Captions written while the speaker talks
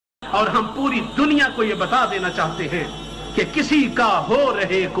और हम पूरी दुनिया को ये बता देना चाहते हैं कि किसी का हो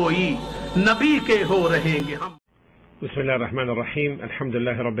रहे कोई, नबी के हो रहेंगे हम। बिस्मिल्लाह र-रहमान र-रहीम,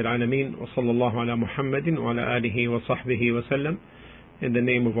 अल्हम्दुलिल्लाह रब्बिल आलमीन, व सल्लल्लाहु अला मुहम्मदिन व अला आलिहि व सहबिहि व sallam. In the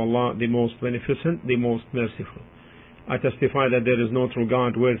name of Allah, the most beneficent, the most merciful. I testify that there is no true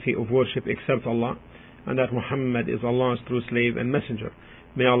God worthy of worship except Allah, and that Muhammad is Allah's true slave and messenger.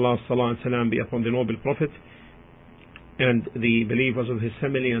 May Allah's salah and salam be upon the noble Prophet and the believers of his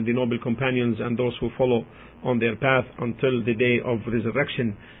family and the noble companions and those who follow on their path until the day of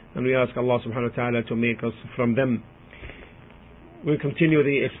resurrection. And we ask Allah subhanahu wa ta'ala to make us from them. We continue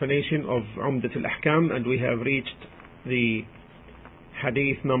the explanation of Umdatul Ahkhaam, and we have reached the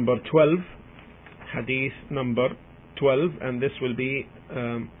Hadith number 12. Hadith number 12, and this will be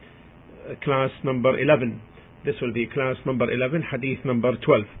class number 11. This will be class number 11, Hadith number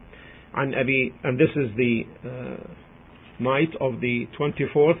 12. And this is the night of the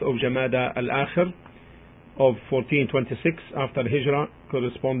 24th of Jamada al-Akhir of 1426 after Hijrah,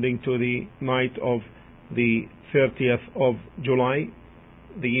 corresponding to the night of the 30th of July,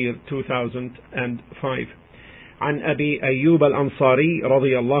 the year 2005. عن أبي أيوب الأنصاري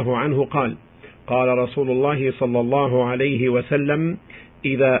رضي الله عنه قال: قال رسول الله صلى الله عليه وسلم: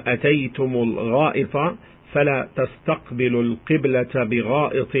 إذا أتيتم الغائط فلا تستقبلوا القبلة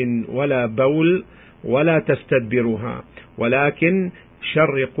بغائط ولا بول ولا تستدبروها ولكن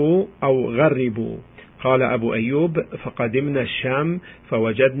شرقوا أو غربوا. قال أبو أيوب: فقدمنا الشام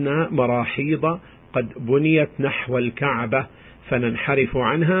فوجدنا مراحيض قد بنيت نحو الكعبة فننحرف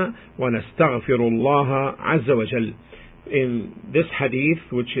عنها ونستغفر الله عز وجل. In this hadith,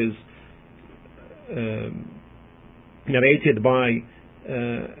 which is narrated by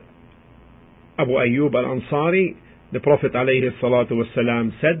Abu Ayyub al-Ansari, the Prophet alayhi salatu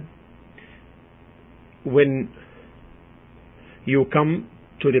wasalam said, when you come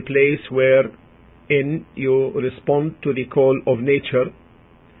to the place wherein you respond to the call of nature,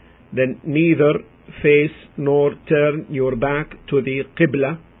 then neither face nor turn your back to the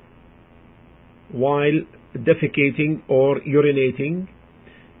Qibla while defecating or urinating,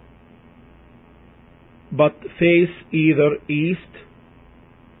 but face either east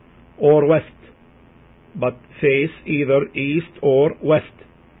or west. But face either east or west.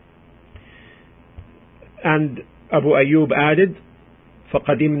 And Abu Ayyub added,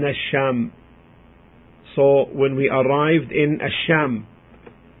 فَقَدِمْنَا الشَّامِ. So when we arrived in Ash-Sham,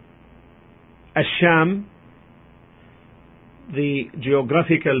 Ash-Sham, the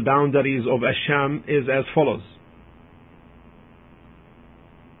geographical boundaries of Ash-Sham is as follows.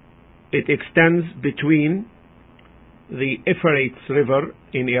 It extends between the Euphrates River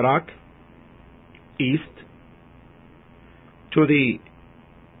in Iraq, east, to the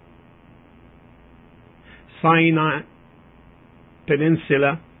Sinai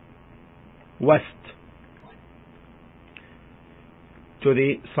Peninsula, west, to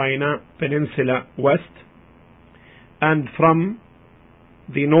the Sinai Peninsula west, and from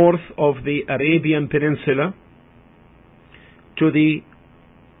the north of the Arabian Peninsula to the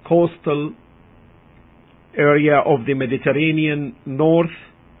coastal area of the Mediterranean north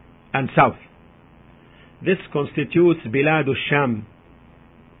and south. This constitutes Bilad al-Sham,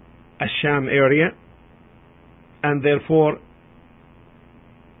 Ash-Sham area, and therefore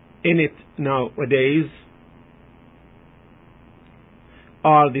in it nowadays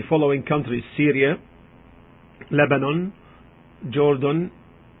are the following countries: Syria, Lebanon, Jordan,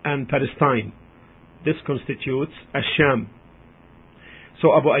 and Palestine. This constitutes Ash-Sham.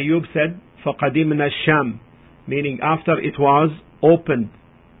 So Abu Ayyub said, فَقَدِمْنَا الشَّامِ, meaning after it was opened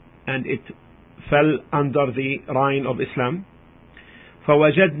and it fell under the reign of Islam.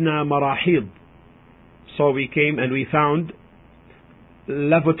 فَوَجَدْنَا مَرَاحِيض, so we came and we found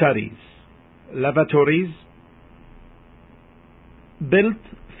lavatories built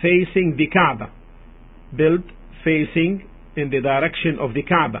facing the Kaaba, built facing in the direction of the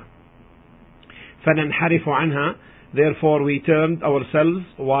Kaaba. فَنَنْحَرِفُ عَنْهَا, therefore we turned ourselves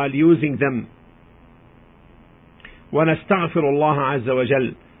while using them. وَنَسْتَغْفِرُ اللَّهَ عَزَّ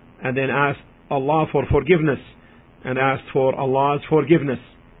وَجَلَّ, and then asked Allah for forgiveness and asked for Allah's forgiveness.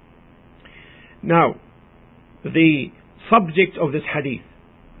 Now, the subject of this hadith,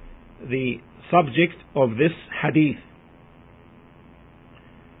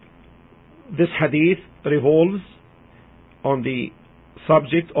 this hadith revolves on the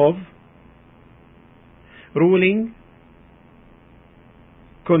subject of ruling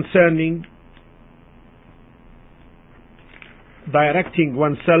concerning directing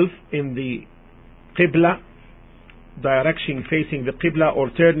oneself in the Qibla, direction facing the Qibla, or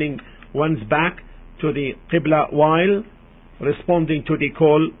turning one's back to the Qibla while responding to the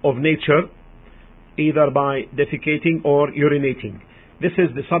call of nature, either by defecating or urinating. This is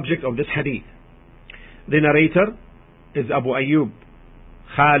the subject of this hadith. The narrator is Abu Ayyub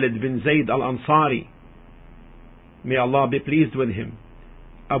Khalid bin Zayd al-Ansari. May Allah be pleased with him.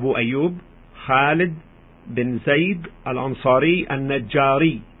 Abu Ayyub Khalid bin Zayd al-Ansari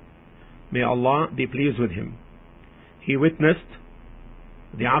al-Najjari. May Allah be pleased with him. He witnessed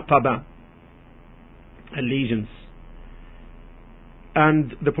the Aqaba allegiance.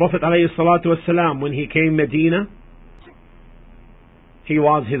 And the Prophet ﷺ, when he came Medina, he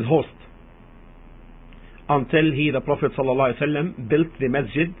was his host until the Prophet ﷺ built the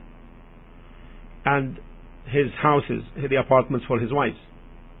masjid and his houses, the apartments for his wives.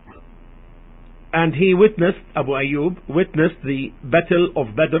 And he witnessed, Abu Ayyub witnessed the battle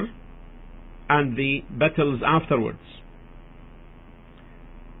of Badr and the battles afterwards,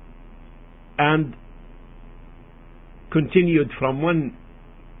 and continued from one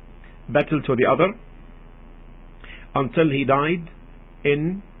battle to the other until he died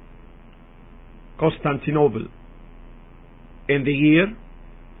in Constantinople in the year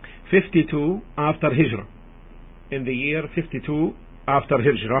 52 after Hijrah. In the year 52 after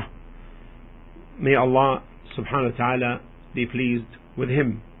Hijrah. May Allah subhanahu wa ta'ala be pleased with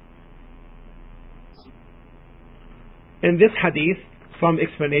him. In this hadith, some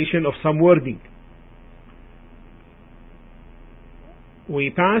explanation of some wording. We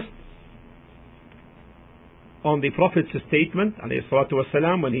passed on the Prophet's statement alayhi salatu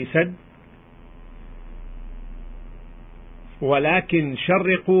wasalam, when he said, وَلَكِنْ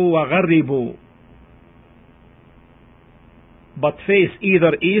شَرِّقُوا وَغَرِّبُوا, but face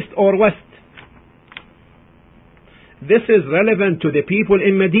either east or west. This is relevant to the people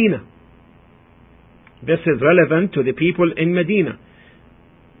in Medina. This is relevant to the people in Medina,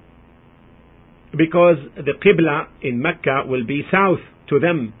 because the Qibla in Mecca will be south to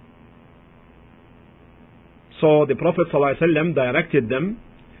them. So the Prophet ﷺ directed them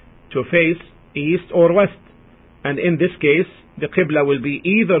to face east or west, and in this case the Qibla will be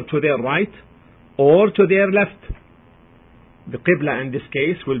either to their right or to their left. The Qibla in this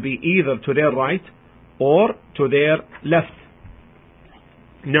case will be either to their right or to their left.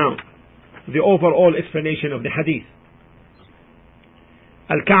 Now, the overall explanation of the hadith.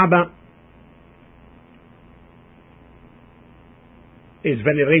 Al-Kaaba is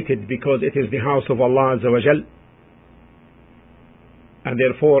venerated because it is the house of Allah Azza wa Jal, and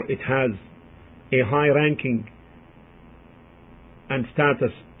therefore it has a high ranking and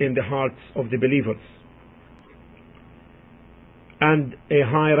status in the hearts of the believers, and a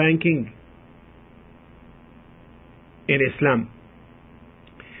high ranking in Islam.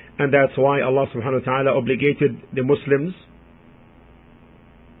 And that's why Allah subhanahu wa ta'ala obligated the Muslims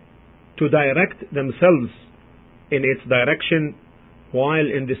to direct themselves in its direction while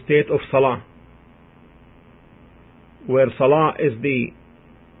in the state of Salah, where Salah is the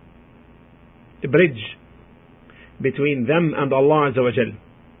bridge between them and Allah Azza wa Jal.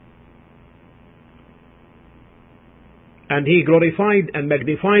 And He glorified and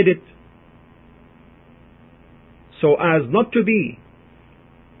magnified it so as not to be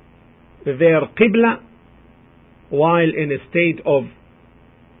their Qibla while in a state of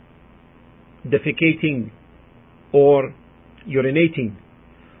defecating or urinating,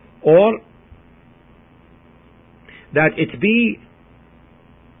 or that it be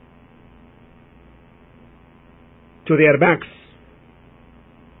to their backs.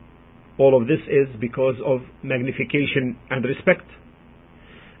 All of this is because of magnification and respect.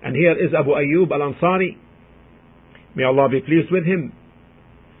 And here is Abu Ayyub al-Ansari, may Allah be pleased with him,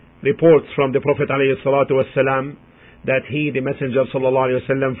 reports from the Prophet ﷺ that he, the Messenger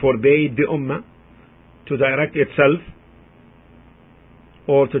ﷺ, forbade the Ummah to direct itself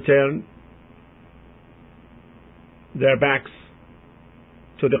or to turn their backs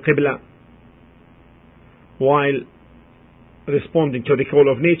to the Qibla while responding to the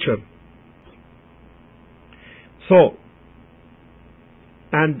call of nature. So,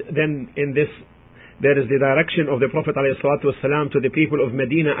 and then in this there is the direction of the Prophet ﷺ to the people of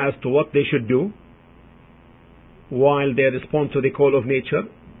Medina as to what they should do while they respond to the call of nature,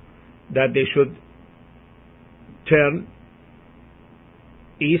 that they should turn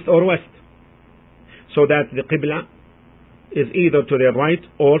east or west, so that the Qibla is either to their right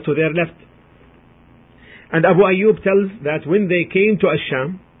or to their left. And Abu Ayyub tells that when they came to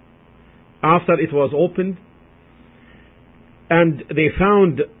Ash-Sham, after it was opened, and they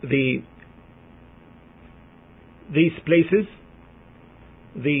found these places,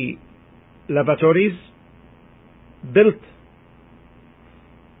 the lavatories, built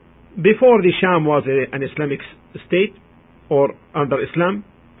before the Sham was an Islamic state, or under Islam,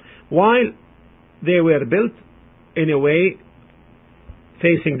 while they were built in a way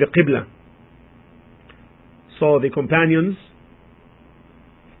facing the Qibla. So the companions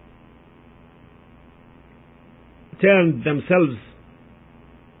turned themselves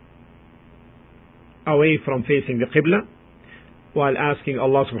away from facing the Qibla while asking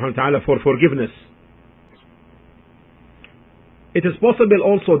Allah subhanahu wa ta'ala for forgiveness. It is possible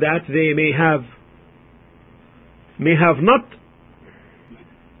also that they may have not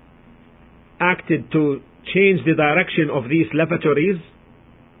acted to change the direction of these lavatories,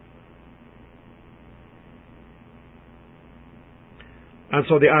 and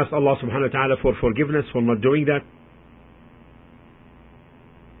so they asked Allah subhanahu wa ta'ala for forgiveness for not doing that.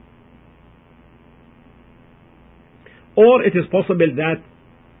 Or it is possible that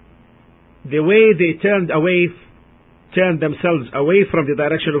the way they turned themselves away from the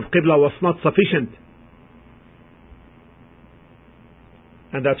direction of Qibla was not sufficient,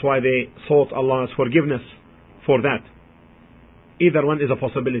 and that's why they sought Allah's forgiveness for that. Either one is a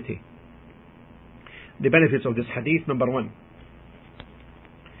possibility. The benefits of this hadith: number one,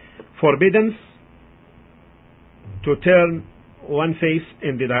 forbiddance to turn one face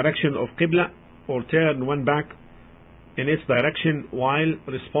in the direction of Qibla or turn one back in its direction while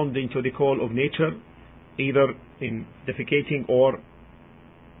responding to the call of nature, either in defecating or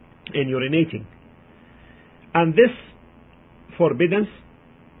in urinating. And this forbiddance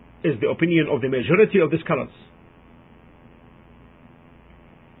is the opinion of the majority of the scholars.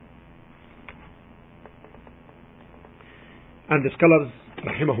 And the scholars,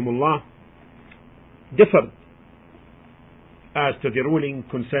 rahimahumullah, differed as to the ruling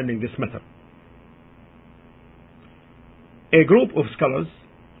concerning this matter. A group of scholars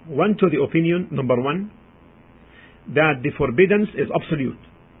went to the opinion, number one, that the forbiddance is absolute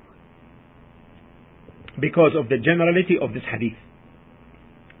because of the generality of this hadith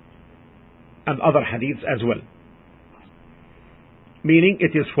and other hadiths as well. Meaning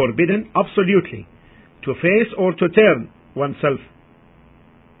it is forbidden absolutely to face or to turn oneself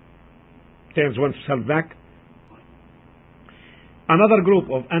back. Another group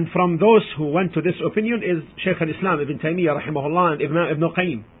and from those who went to this opinion is Shaykh al-Islam Ibn Taymiyyah rahimahullah and Ibn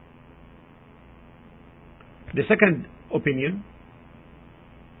Qayyim. The second opinion,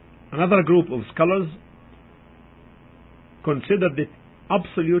 another group of scholars considered it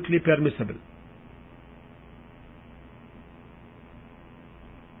absolutely permissible,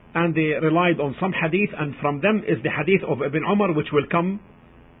 and they relied on some hadith, and from them is the hadith of Ibn Umar, which will come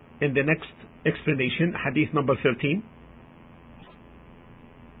in the next explanation, hadith number 13.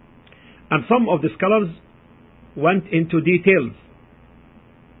 And some of the scholars went into details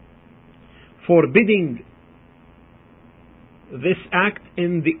forbidding this act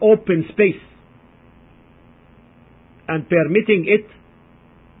in the open space and permitting it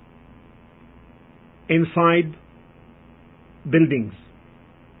inside buildings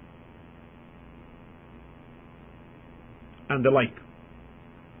and the like.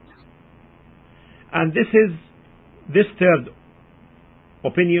 And this third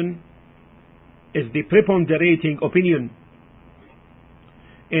opinion is the preponderating opinion,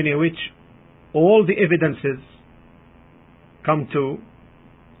 in which all the evidences come to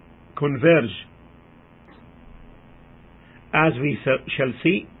converge, as we shall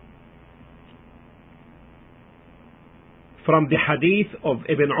see from the hadith of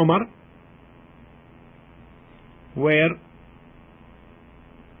Ibn Umar, where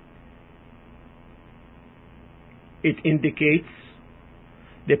it indicates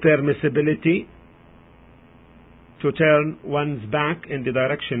the permissibility to turn one's back in the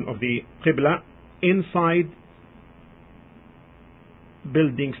direction of the Qibla inside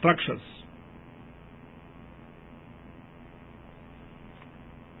building structures.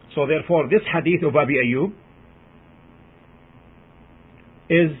 So therefore this hadith of Abi Ayyub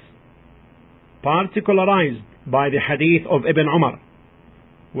is particularized by the hadith of Ibn Umar,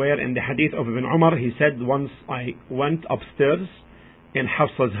 where in the hadith of Ibn Umar he said, once I went upstairs in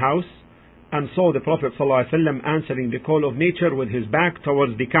Hafsa's house and saw the Prophet ﷺ answering the call of nature with his back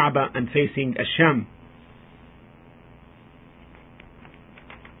towards the Kaaba and facing Ash-Sham.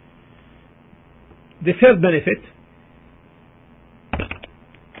 The third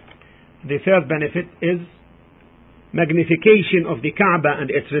benefit is magnification of the Kaaba and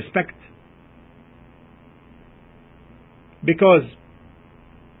its respect, because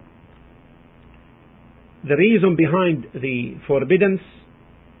the reason behind the forbiddance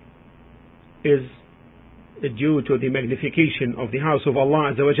is due to the magnification of the house of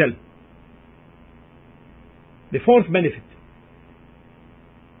Allah Azza wa Jal. The fourth benefit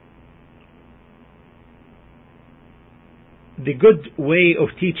the good way of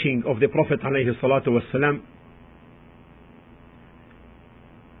teaching of the Prophet ﷺ.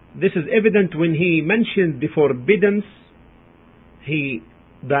 This is evident when he mentioned the forbiddance, he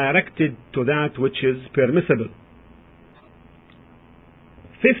directed to that which is permissible.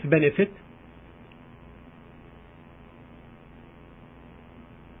 Fifth benefit,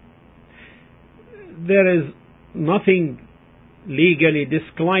 there is nothing legally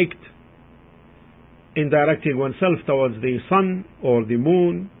disliked in directing oneself towards the sun or the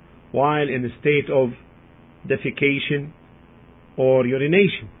moon while in a state of defecation or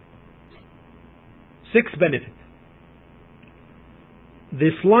urination. Sixth benefit,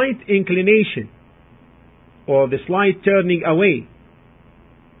 the slight inclination or the slight turning away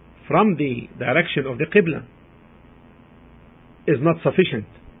from the direction of the Qibla is not sufficient,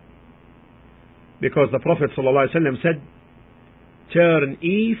 because the Prophet ﷺ said, turn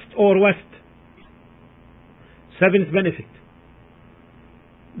east or west. Seventh benefit,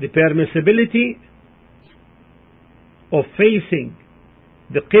 the permissibility of facing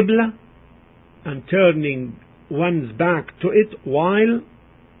the Qibla and turning one's back to it while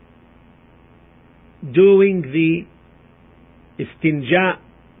doing the istinja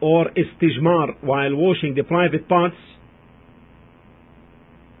or istijmar, while washing the private parts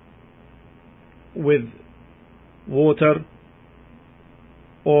with water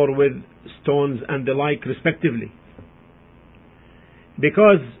or with stones and the like respectively,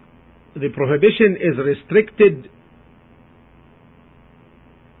 because the prohibition is restricted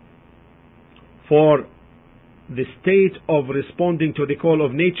for the state of responding to the call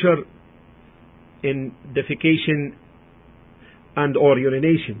of nature in defecation and or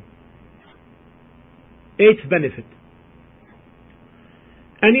urination. Eighth benefit,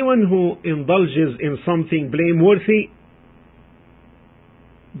 anyone who indulges in something blameworthy,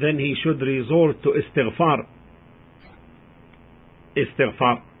 then he should resort to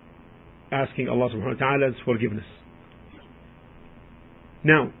istighfar, asking Allah subhanahu wa ta'ala's forgiveness.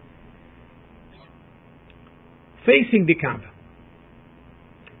 Now, facing the Kaaba.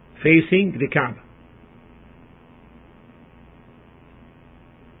 Facing the Kaaba.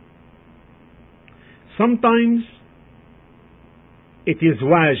 Sometimes it is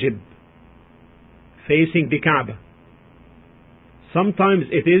wajib, facing the Kaaba. Sometimes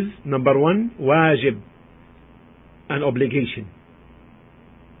it is, number one, wajib, an obligation.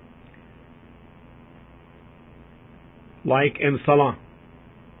 Like in Salah.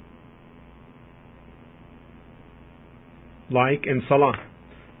 Like in Salah.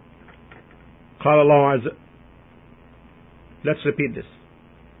 قال الله عز. Let's repeat this.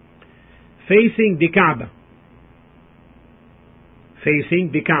 Facing the Kaaba. Facing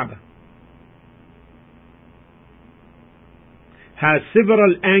the Kaaba has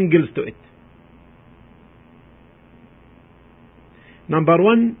several angles to it. Number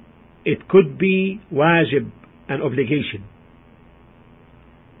one, it could be wajib, an obligation,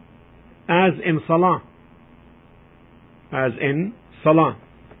 as in Salah. As in Salah.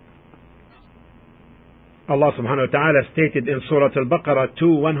 Allah subhanahu wa ta'ala stated in Surah Al-Baqarah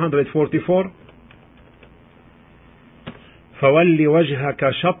 2:144, فَوَلِّ وَجْهَكَ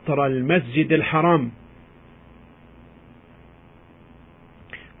شَطْرَ الْمَسْجِدِ الْحَرَامِ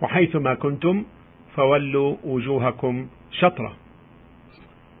وَحَيْثُمَا كُنْتُمْ فَوَلُّوا وُجُوهَكُمْ شَطْرًا.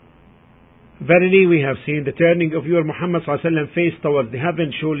 Verily we have seen the turning of your Muhammad sallallahu alaihi wasallam face towards the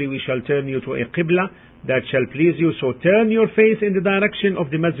heaven. Surely we shall turn you to a qibla that shall please you. So turn your face in the direction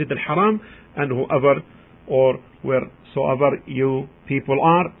of the Masjid al-Haram, and whoever or wheresoever you people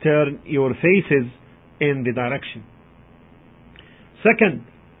are, turn your faces in the direction. Second,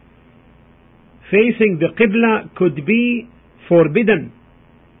 facing the qibla could be forbidden,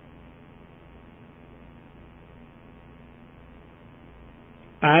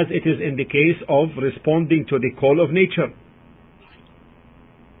 as it is in the case of responding to the call of nature.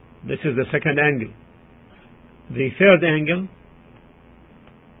 This is the second angle. The third angle,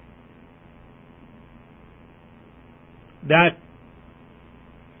 that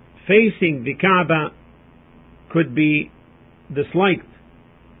facing the Kaaba could be disliked.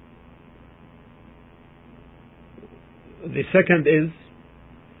 The second is,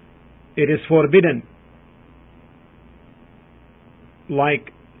 it is forbidden,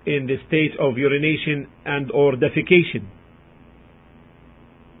 like in the state of urination and or defecation.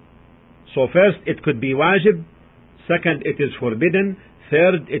 So first, it could be wajib. Second, it is forbidden.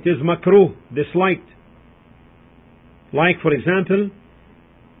 Third, it is makruh, disliked. Like, for example,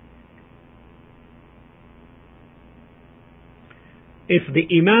 if the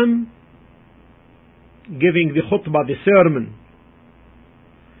imam giving the khutbah, the sermon,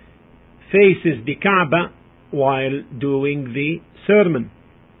 faces the Kaaba while doing the sermon.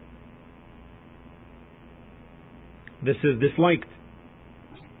 This is disliked.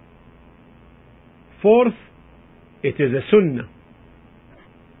 Fourth, it is a sunnah.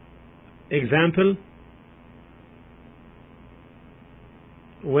 Example,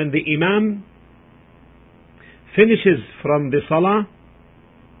 when the Imam finishes from the Salah,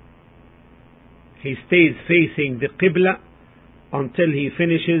 he stays facing the Qibla until he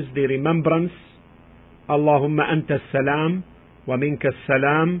finishes the remembrance. Allahumma anta as-salam wa minka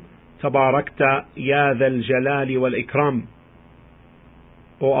as-salam tabarakta ya dhal jalali wal ikram.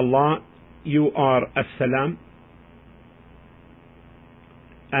 O Allah, you are as-salam,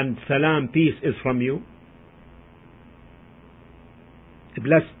 and salam, peace, is from you.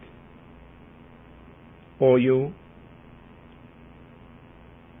 Blessed, O you,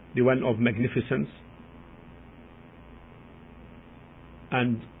 the one of magnificence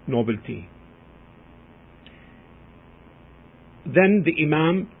and nobility. Then the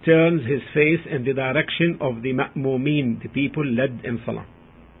Imam turns his face in the direction of the ma'mumeen, the people led in Salah.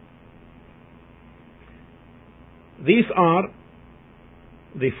 These are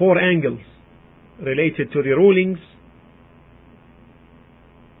the four angles related to the rulings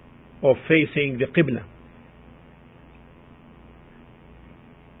of facing the Qibla.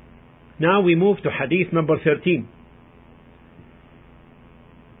 Now we move to Hadith number 13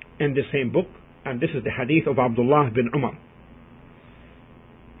 in the same book, and this is the Hadith of Abdullah bin Umar.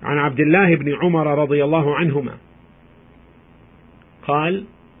 عن عبد الله بن عمر رضي الله عنهما قال: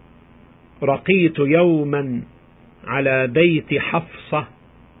 رقيت يوما على بيت حفصة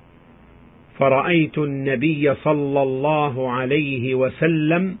فرأيت النبي صلى الله عليه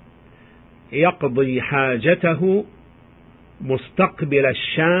وسلم يقضي حاجته مستقبل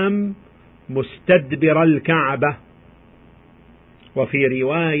الشام مستدبر الكعبة، وفي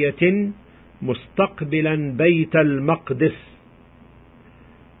رواية مستقبلا بيت المقدس.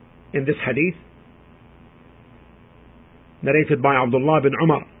 In this hadith, narrated by Abdullah bin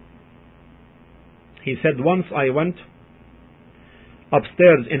Umar, he said, once I went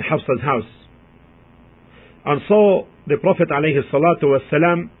upstairs in Hafsa's house and saw the Prophet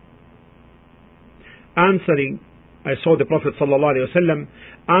ﷺ I saw the Prophet ﷺ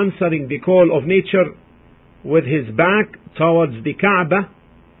answering the call of nature with his back towards the Kaaba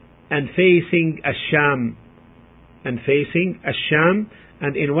and facing Ash-Sham.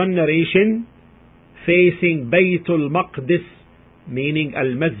 And in one narration, facing Baytul Maqdis, meaning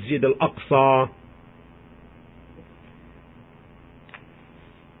Al-Masjid Al-Aqsa,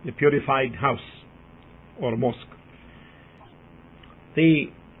 the purified house or mosque.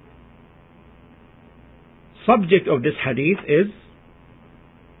 The subject of this hadith is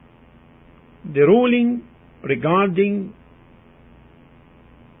the ruling regarding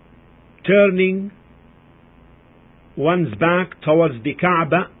turning one's back towards the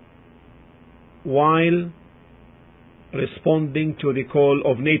Kaaba while responding to the call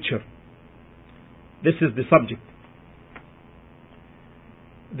of nature. This is the subject.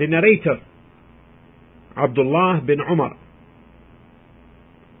 The narrator, Abdullah bin Umar,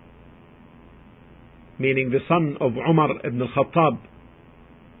 meaning the son of Umar ibn al-Khattab,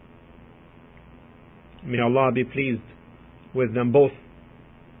 may Allah be pleased with them both,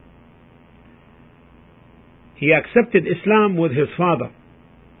 he accepted Islam with his father,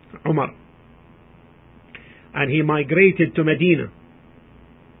 Umar, and he migrated to Medina.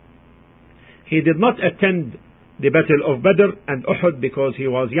 He did not attend the Battle of Badr and Uhud because he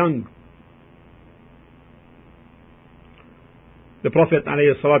was young. The Prophet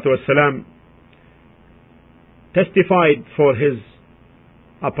ﷺ testified for his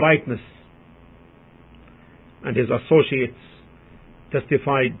uprightness, and his associates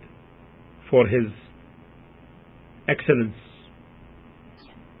testified for his excellence.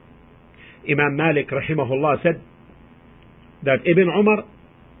 Imam Malik rahimahullah said that Ibn Umar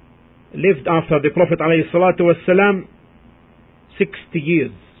lived after the Prophet ﷺ 60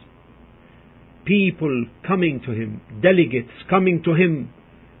 years. People coming to him, delegates coming to him,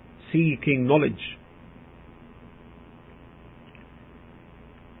 seeking knowledge.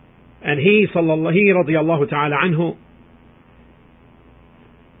 And he radiyallahu ta'ala anhu,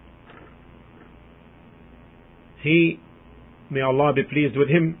 he, may Allah be pleased with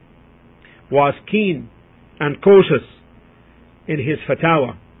him, was keen and cautious in his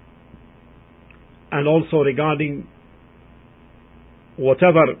fatwa, and also regarding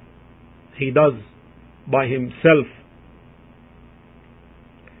whatever he does by himself.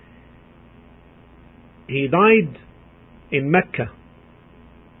 He died in Mecca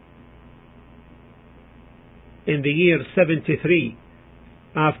in the year 73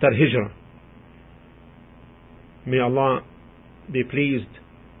 after Hijrah. May Allah be pleased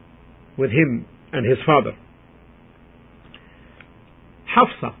with him and his father.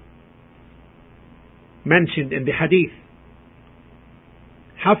 Hafsa, mentioned in the hadith.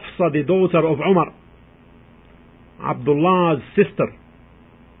 Hafsa, the daughter of Umar, Abdullah's sister.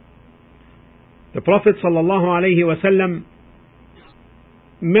 The Prophet ﷺ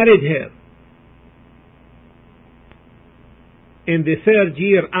married her in the 3rd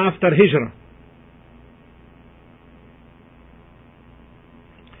year after Hijrah.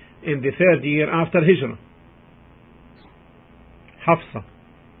 In the 3rd year after Hijrah. Hafsa.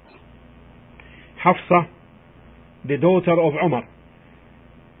 Hafsa, the daughter of Umar,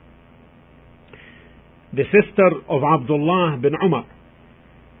 the sister of Abdullah bin Umar.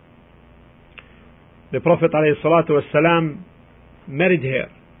 The Prophet ﷺ married her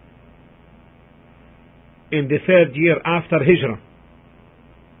in the 3rd year after Hijrah,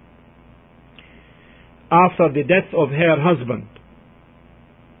 after the death of her husband,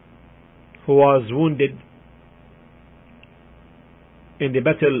 who was wounded in the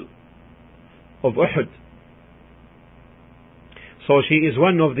battle of Uhud. So she is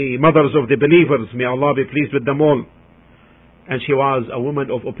one of the mothers of the believers, may Allah be pleased with them all, and she was a woman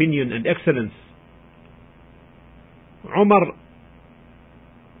of opinion and excellence. Umar,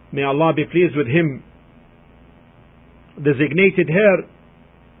 may Allah be pleased with him, designated her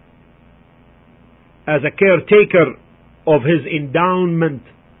as a caretaker of his endowment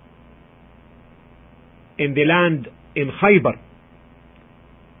in the land in Khaybar.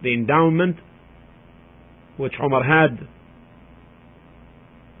 The endowment which Umar had,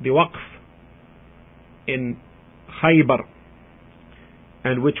 the waqf in Khaybar,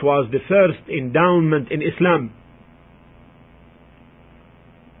 and which was the first endowment in Islam.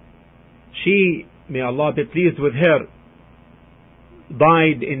 She, may Allah be pleased with her,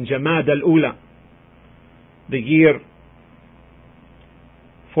 died in Jamad al-Ula, the year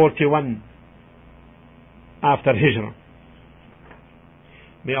 41 after Hijrah.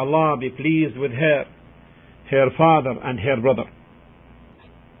 May Allah be pleased with her, her father and her brother.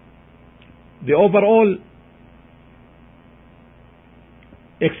 The overall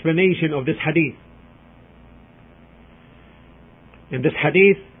explanation of this hadith. In this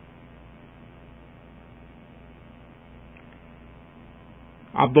hadith,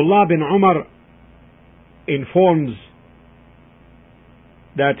 Abdullah bin Umar informs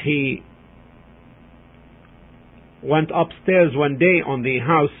that he went upstairs one day on the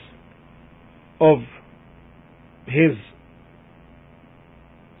house of his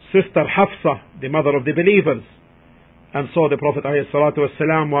sister Hafsa, the mother of the believers, and saw the Prophet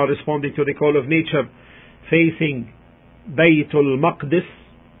ﷺ while responding to the call of nature, facing Baytul Maqdis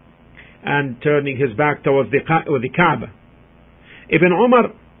and turning his back towards the Kaaba. Ibn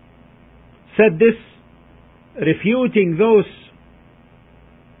Umar said this, refuting those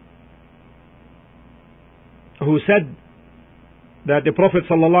who said that the Prophet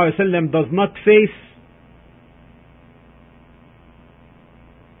ﷺ does not face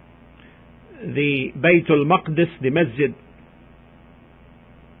the Baytul Maqdis, the Masjid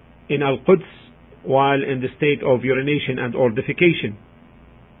in Al-Quds, while in the state of urination and or defecation.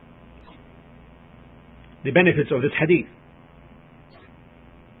 The benefits of this hadith.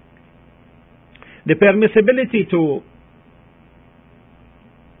 The permissibility to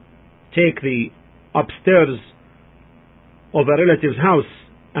take the upstairs of a relative's house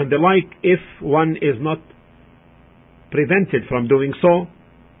and the like, if one is not prevented from doing so,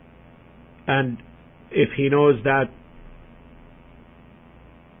 and if he knows that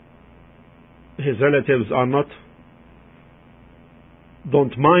his relatives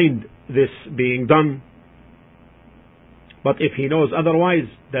don't mind this being done, but if he knows otherwise,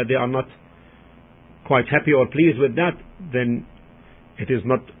 that they are not quite happy or pleased with that, then it is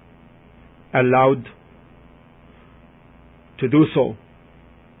not allowed to do so.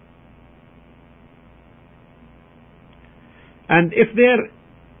 And if there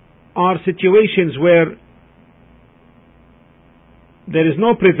are situations where there is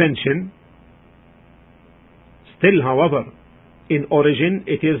no prevention, still, however, in origin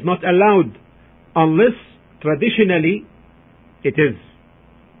it is not allowed, unless traditionally it is.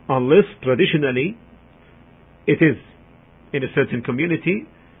 Unless traditionally it is in a certain community,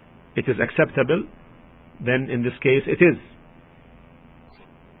 it is acceptable, then in this case it is.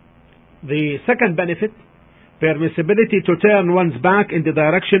 The second benefit, permissibility to turn one's back in the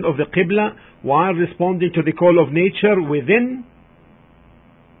direction of the Qibla while responding to the call of nature within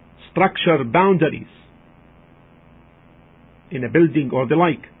structure boundaries, in a building or the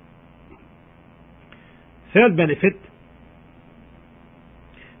like. Third benefit,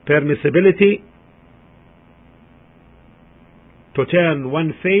 permissibility to turn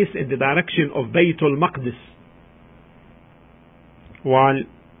one face in the direction of Baytul Maqdis while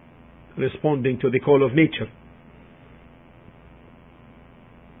responding to the call of nature.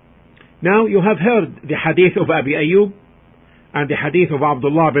 Now you have heard the hadith of Abi Ayyub and the hadith of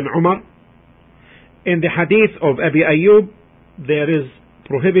Abdullah bin Umar. In the hadith of Abi Ayyub, there is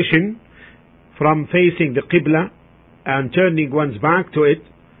prohibition from facing the Qibla and turning one's back to it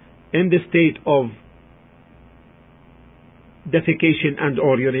in the state of defecation and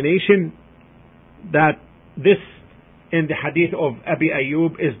or urination. That this in the hadith of Abi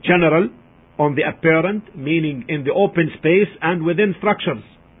Ayyub is general on the apparent, meaning in the open space and within structures.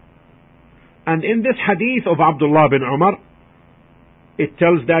 And in this hadith of Abdullah bin Umar, it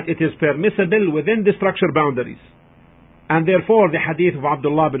tells that it is permissible within the structure boundaries. And therefore the hadith of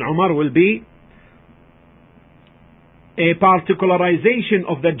Abdullah bin Umar will be a particularization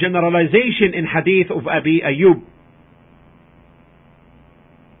of the generalization in hadith of Abi Ayyub.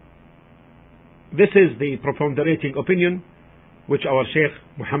 This is the preponderating opinion which our Shaykh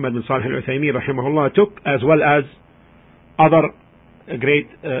Muhammad bin Salih al-Uthaymeen rahimahullah took, as well as other great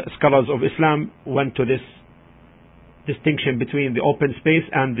scholars of Islam went to this distinction between the open space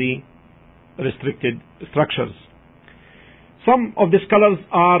and the restricted structures. Some of the scholars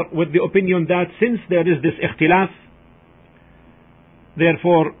are with the opinion that since there is this ikhtilaf,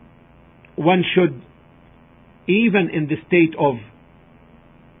 therefore one should, even in the state of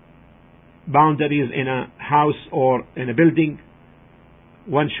boundaries in a house or in a building,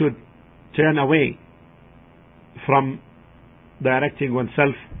 one should turn away from directing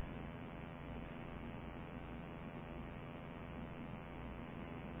oneself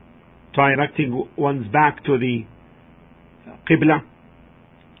directing one's back to the Qibla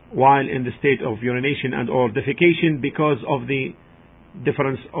while in the state of urination and or defecation, because of the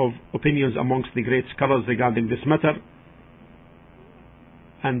difference of opinions amongst the great scholars regarding this matter,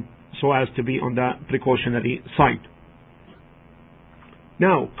 and so as to be on the precautionary side.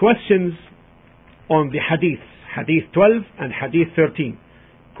 Now, questions on the hadith, hadith 12 and hadith 13.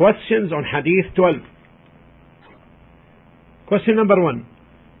 Questions on hadith 12. Question number 1.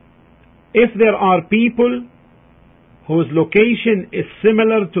 If there are people whose location is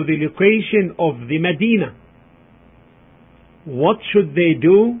similar to the location of the Medina, what should they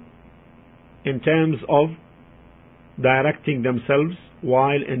do in terms of directing themselves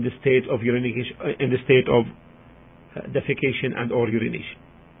while in the state of urination, in the state of defecation and or urination?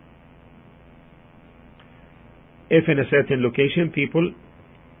 If in a certain location people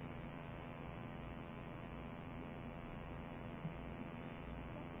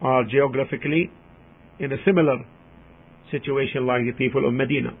are geographically in a similar situation like the people of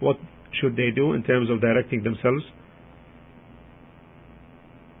Medina, what should they do in terms of directing themselves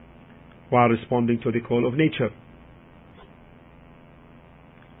while responding to the call of nature?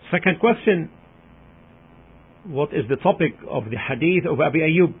 Second question, what is the topic of the hadith of Abi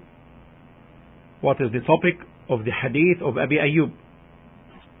Ayyub? What is the topic of the hadith of Abi Ayyub?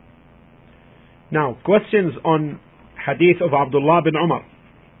 Now, questions on hadith of Abdullah bin Umar.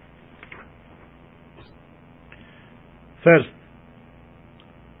 First,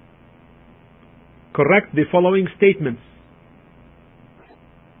 correct the following statements.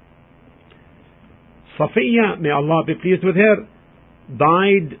 Safiya, may Allah be pleased with her,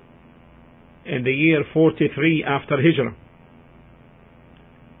 died in the year 43 after Hijrah.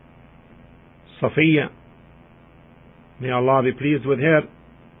 Safiya, may Allah be pleased with her,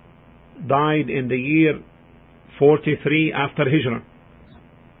 died in the year 43 after Hijrah.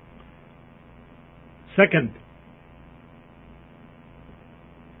 Second,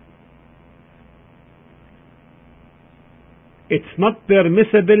 it's not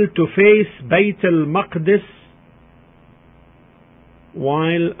permissible to face Bayt al-Maqdis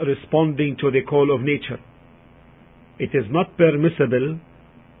while responding to the call of nature. It is not permissible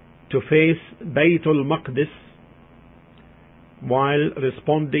to face Bayt al-Maqdis while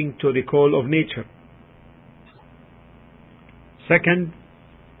responding to the call of nature. Second,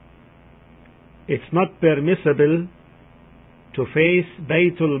 it's not permissible to face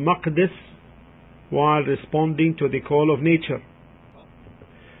Bayt al-Maqdis while responding to the call of nature.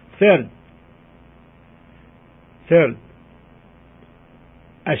 Third,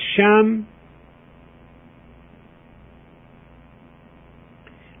 Ash-Sham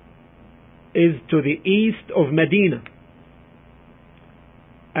is to the east of Medina.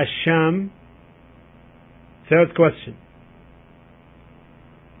 Ash-Sham, third question.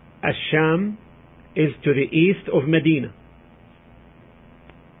 Ash-Sham is to the east of Medina.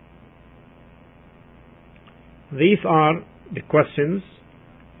 These are the questions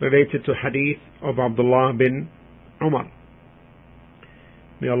related to hadith of Abdullah bin Umar.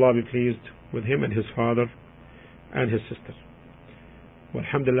 May Allah be pleased with him and his father and his sister.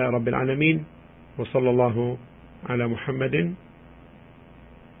 Walhamdulillah Rabbil Alameen. Wa sallallahu ala Muhammadin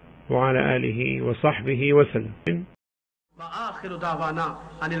wa ala alihi wa sahbihi wa sallam. Wa akhiru da'wana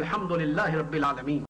anil hamdulillahi Rabbil Alameen.